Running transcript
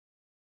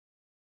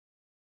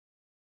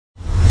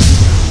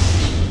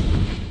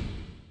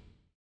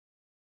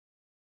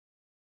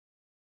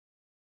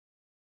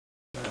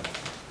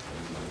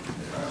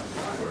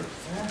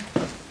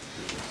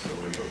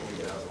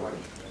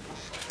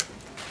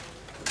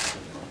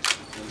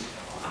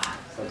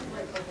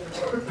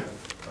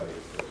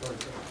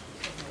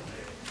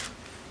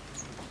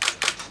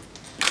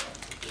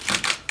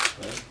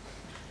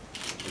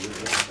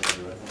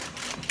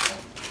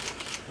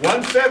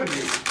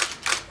170.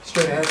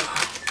 Straight ahead.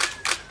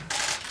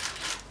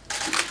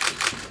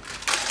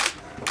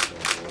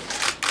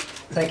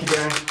 Thank you,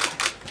 Darren.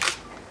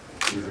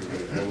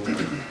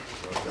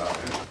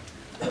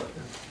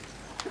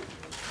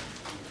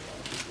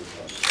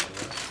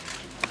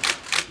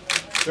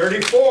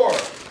 34.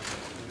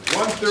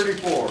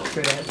 134.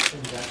 Straight ahead.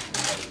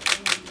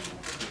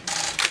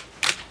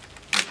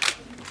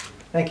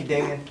 Thank you,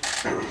 Damian.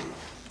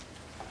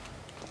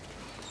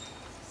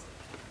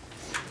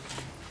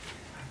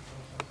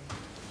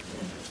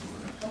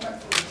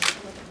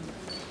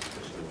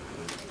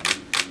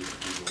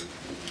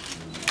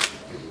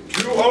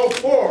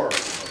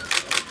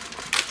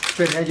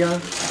 Straight ahead, John.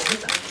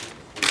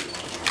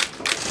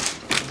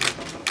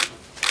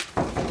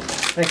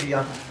 Thank you,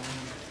 John.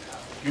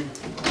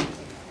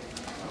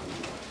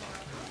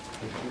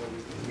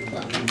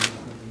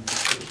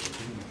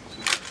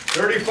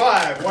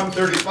 35,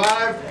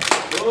 135.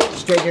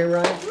 Straight here,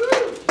 Ryan.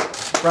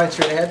 Ryan,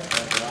 straight ahead.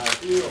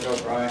 Go,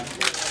 Brian.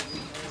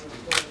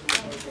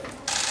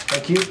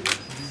 Thank you.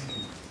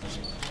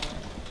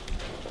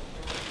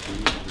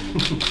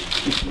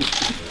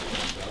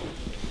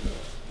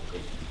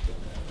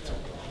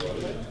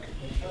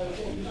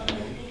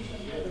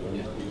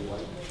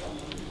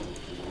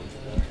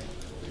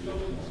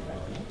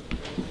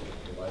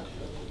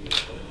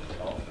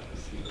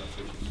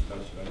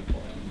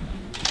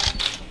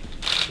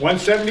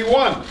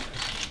 $171.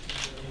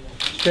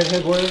 Straight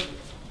ahead, Warlley.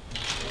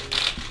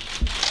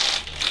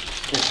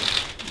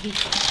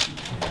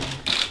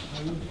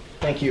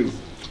 Thank you. Thank you.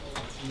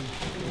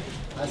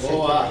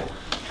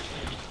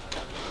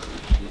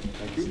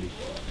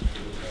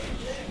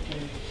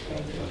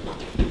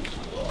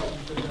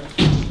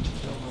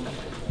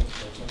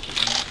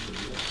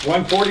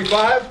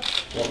 $145.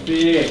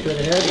 Straight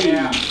ahead.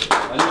 Yeah.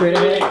 Straight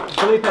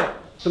ahead.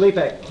 Felipe,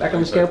 back on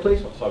the scale,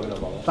 please.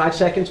 5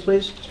 seconds,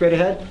 please. Straight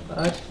ahead.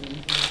 5.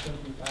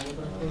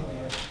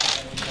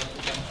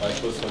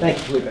 Thank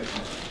you, Felipe.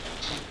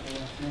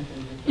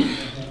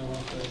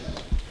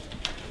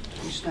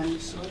 You stand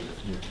aside.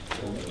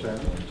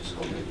 Just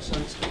hold it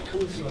aside. So it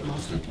comes like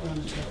Marcin around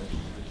the top.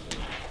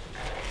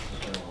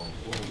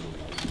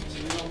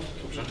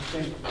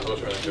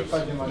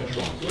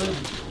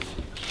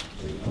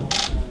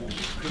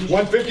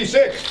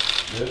 156.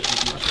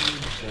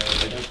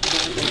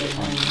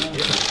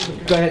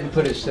 Go ahead and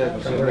put his,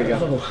 there we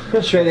go.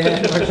 Straight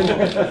ahead, Marcin.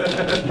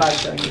 5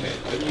 seconds.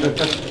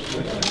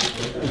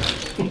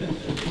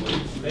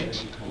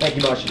 Thank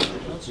you, Marcin.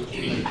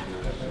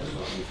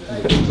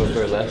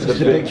 It's a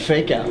big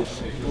fake out.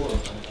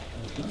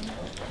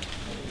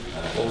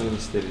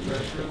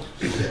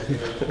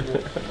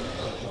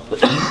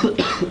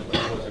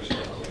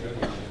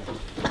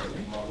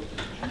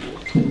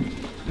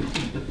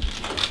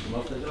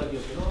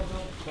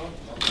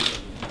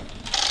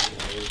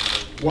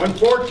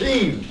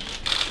 $114.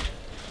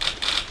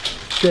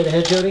 Straight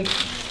ahead, Jodie.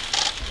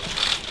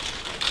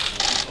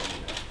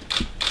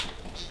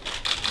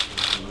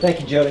 Thank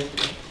you, Jodie.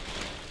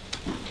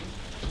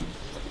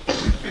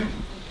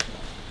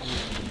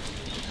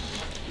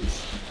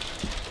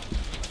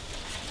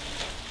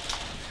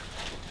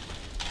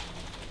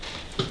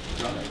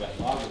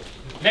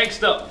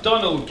 Next up,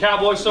 Donald,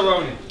 Cowboy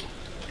Cerrone.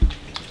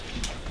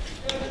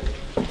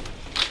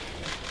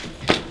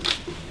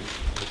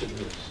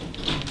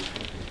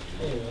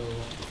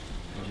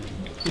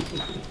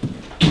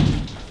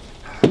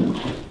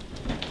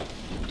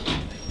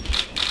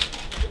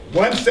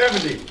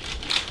 $170.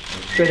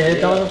 Straight ahead,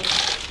 Donald.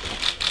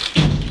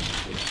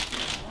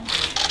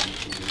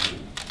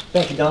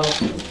 Thank you, Donald.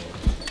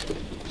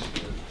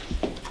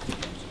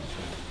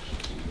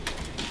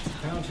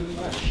 Pound too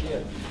much,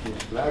 shit.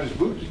 Loud as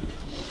boots.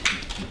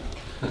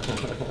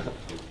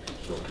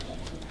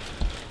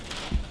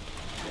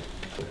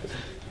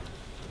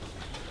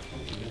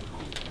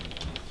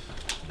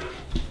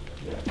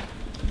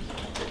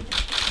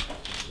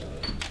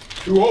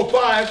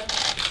 $205.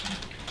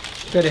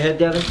 Straight ahead,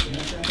 Devin.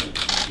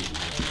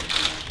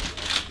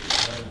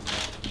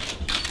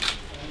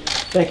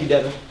 Thank you,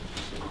 Devin.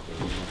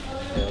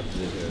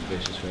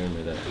 Vicious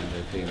rumor that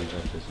they're picking up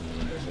this in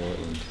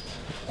Portland,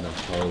 not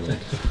Poland.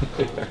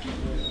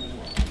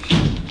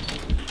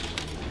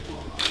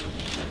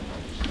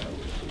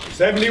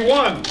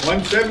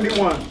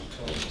 $171.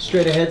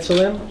 Straight ahead,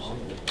 Salim.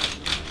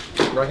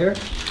 Right here.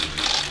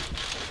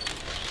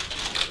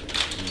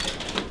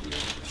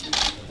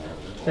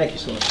 Thank you,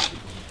 Salim.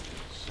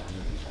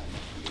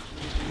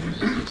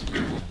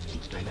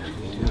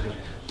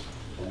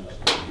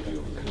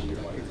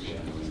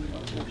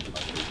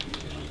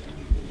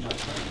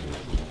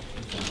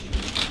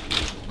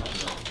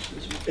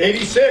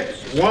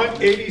 $86.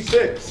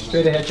 186.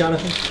 Straight ahead,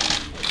 Jonathan.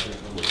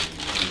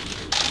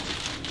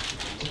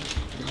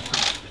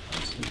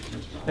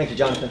 Thank you,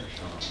 Jonathan.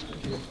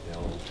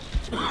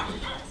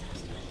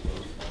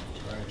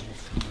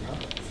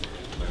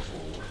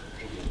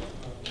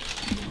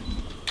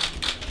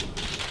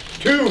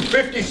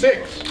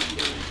 $256.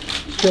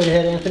 Straight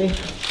ahead, Anthony.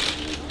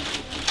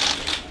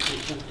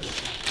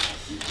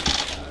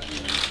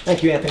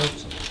 Thank you, Anthony.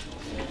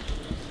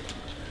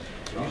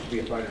 wants to be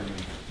a fighter.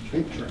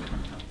 Big trim.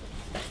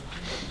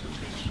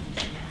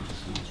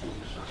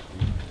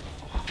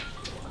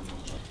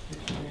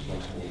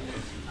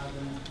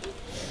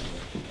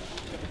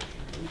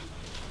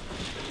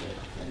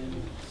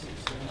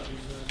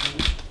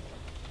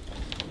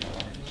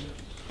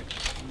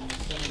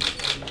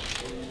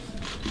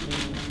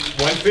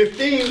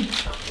 $115.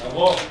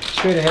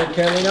 Straight ahead,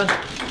 Karolina.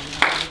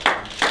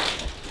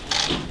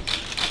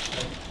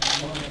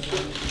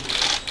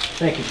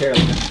 Thank you,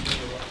 Karolina.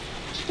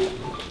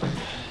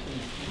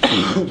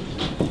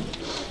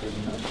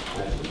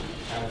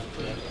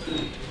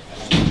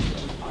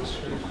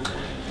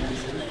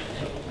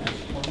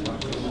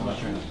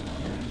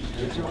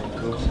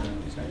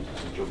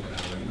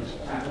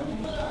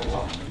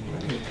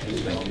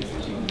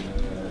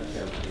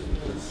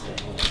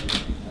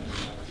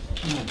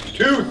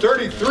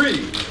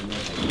 $233.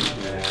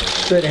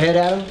 Straight ahead,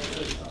 Adam.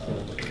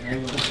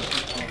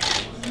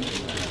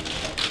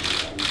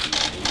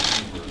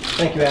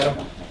 Thank you, Adam.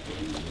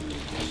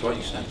 That's what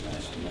you said.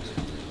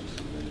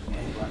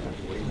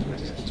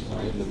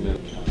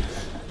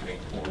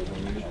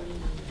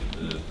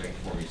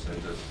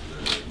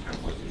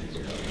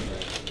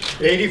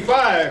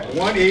 $85.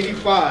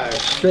 $185.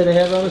 Straight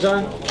ahead,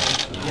 Ramazan.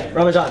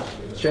 Ramazan,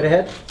 straight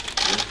ahead.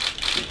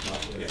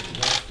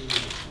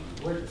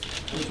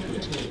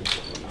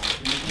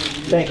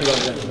 Thank you,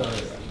 Ramazan.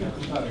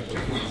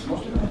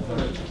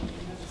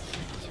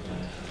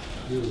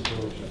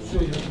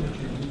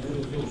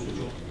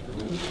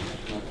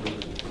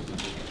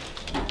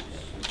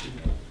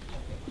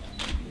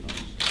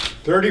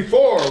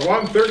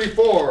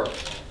 $134.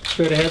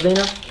 Straight ahead,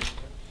 Lina.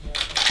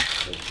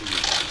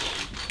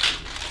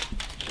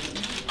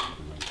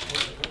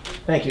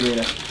 Thank you,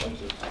 Lina.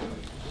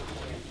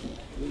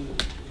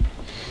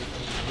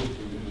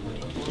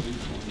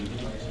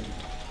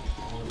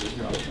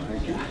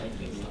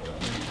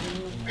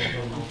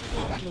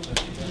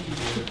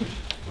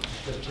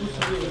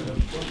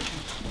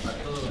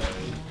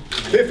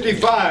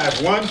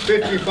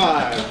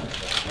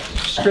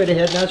 $155. Straight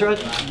ahead,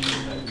 Nazareth.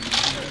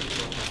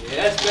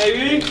 Yes,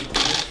 baby.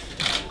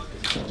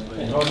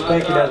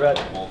 Thank you, Nazareth.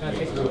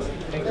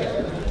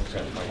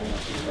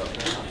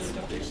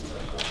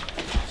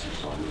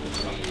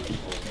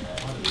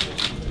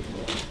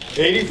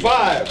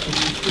 $85.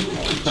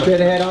 Straight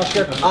ahead,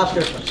 Oskar.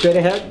 Oskar, straight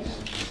ahead.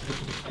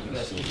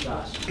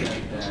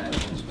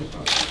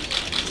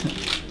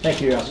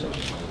 Thank you, Oskar.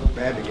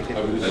 Bad to get hit.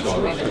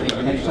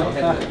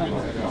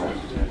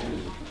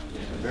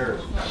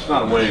 It's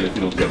not winning if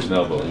you don't catch an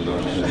elbow, you know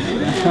what I'm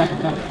saying?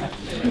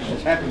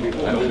 It's happened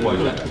before. I don't play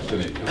that. It's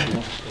in it.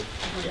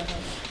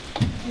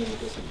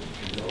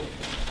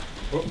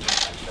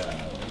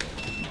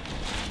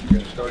 You're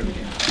going to start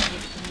again.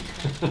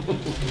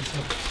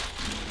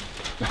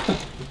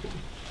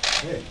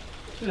 Hey,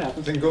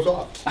 the thing goes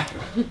off.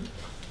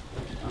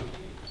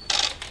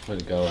 Way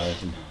to go,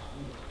 Allison.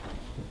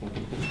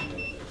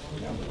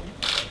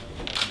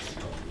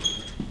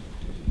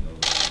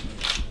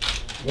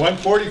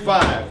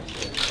 $145.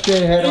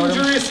 Straight ahead, Artem.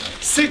 Injuries,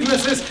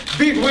 sicknesses,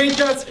 big weight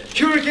cuts,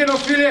 hurricane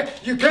of Fili.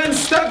 You can't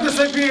stop the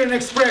Siberian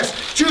Express.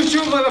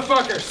 Choo-choo,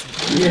 motherfuckers.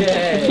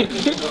 Yeah.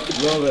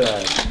 Love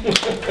that.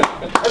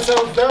 That's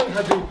how it's done,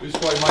 Habib. This is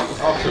why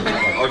Michael's option.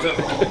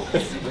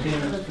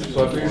 So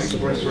I think it's the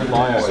rest of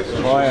my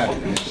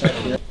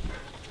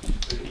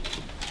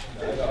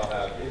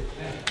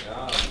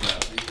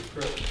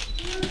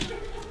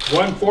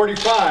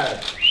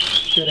 $145.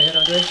 Straight ahead,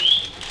 Andre.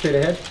 Straight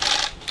ahead.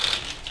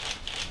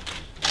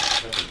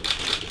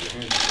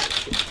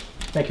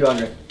 Thank you,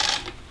 Andre.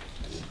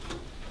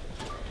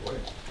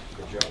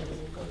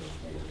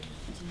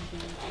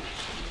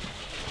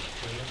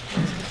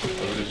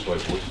 This way,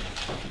 boys.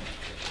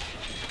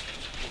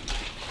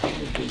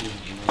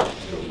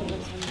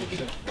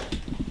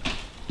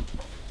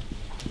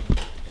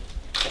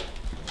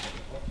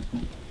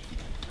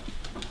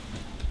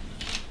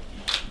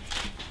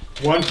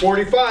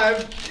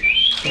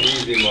 $145.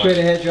 Easy one. Straight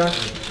ahead, John.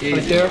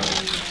 Right there.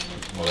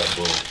 Oh, that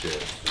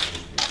bullshit.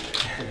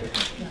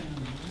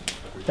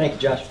 Thank you,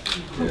 Josh.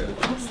 Yeah.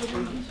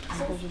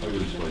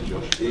 This way,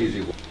 Josh.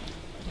 Easy one.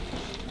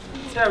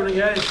 What's happening,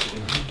 guys?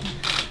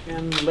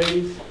 And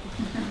ladies.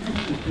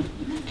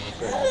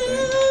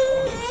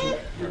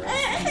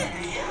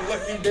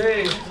 Lucky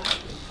day.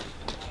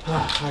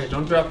 Alright,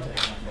 don't drop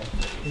that.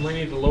 You might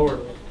need to lower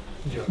it.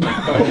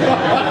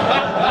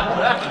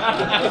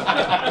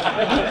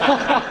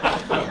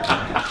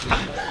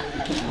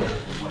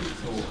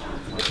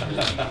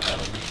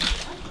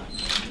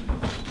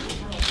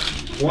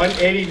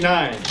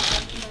 $189.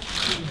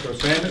 So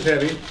Sam is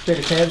heavy. Straight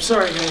to Sam.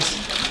 Sorry, guys.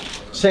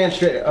 Sam,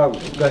 straight. Oh,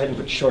 go ahead and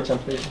put your shorts on,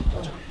 please.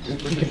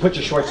 You can put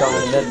your shorts on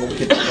and then we'll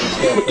get you on the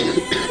scale,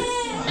 please.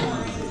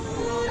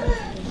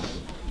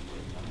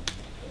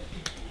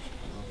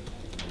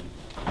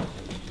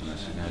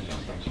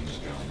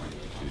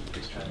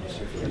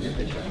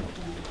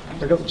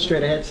 Go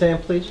straight ahead, Sam,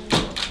 please.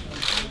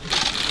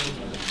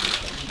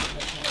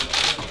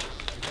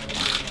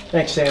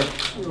 Thanks, Sam.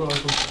 You're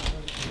welcome.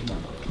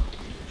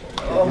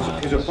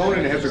 Is his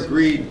opponent has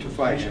agreed to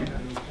fight him.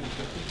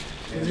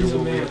 And He's it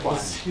will be a amazing.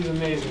 fight. He's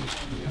amazing.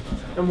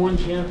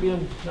 M1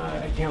 champion.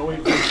 I can't wait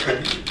for this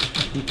fight.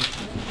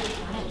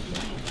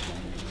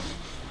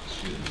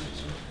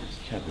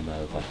 Can't be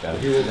mad like that.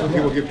 He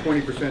will give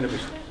 20% of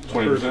his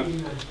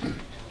 20%?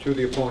 to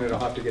the opponent. I'll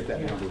have to get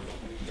that number.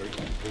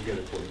 We'll get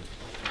it for you.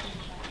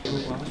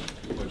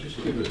 Well,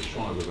 just give it a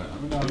try with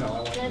that. No,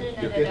 I want you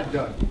to get it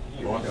done.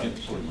 Right, yeah,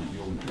 sorry, mate.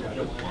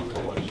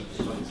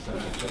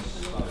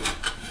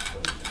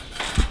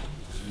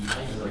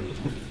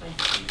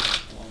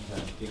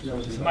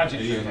 It's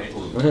magic here, mate.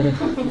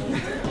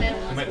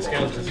 Make the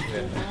scales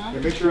disappear. Yeah,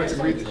 make sure I can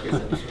read this.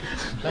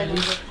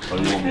 Oh,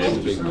 you want me to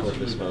big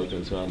corporate smoke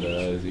and surround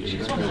their eyes.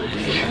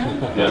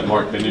 Yeah,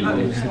 Mark, they need to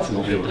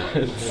Do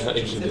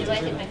I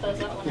take my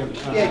clothes off?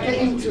 Yeah, get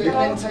into it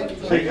and then take it.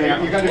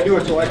 Hey, you got to do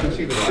it so I can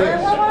see the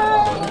scales.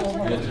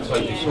 You have to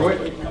take this side.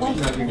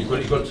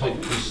 You've got to take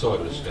this side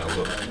of the scale,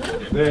 look.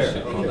 There.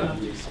 Sit like that.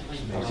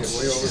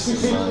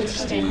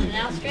 Stand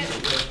now, strip.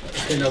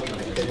 Okay, no,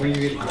 when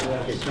you get,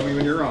 okay, tell me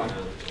when you're on.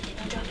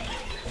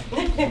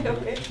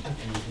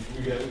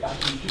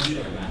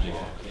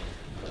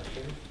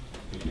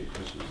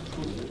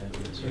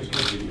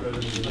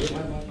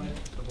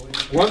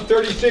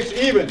 136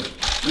 even.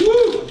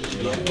 Woo!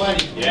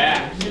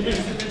 Yeah.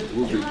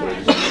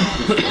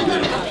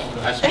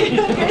 Aspen,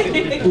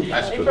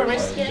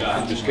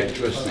 just get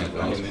dressed now,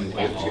 guys, and then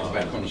get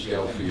back on the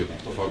scale for your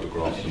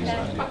photographs and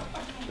all that.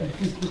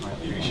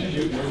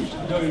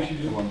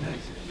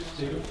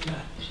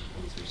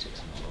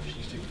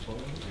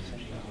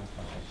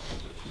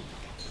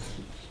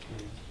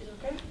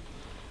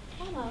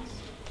 Almost.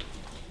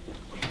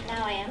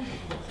 Now I am.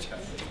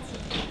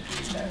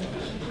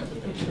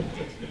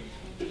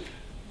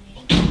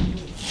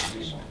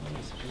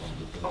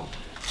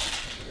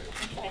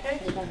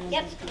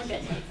 Yep, we're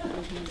good.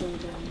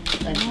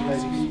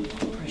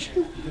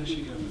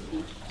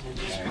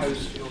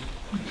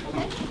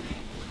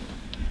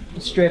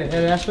 Straight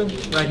ahead, Aspen,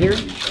 right here.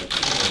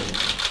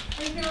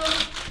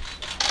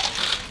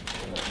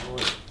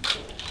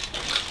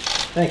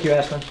 Thank you,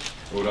 Aspen.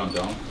 Well done,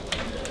 Darren.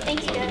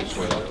 Thank you, guys.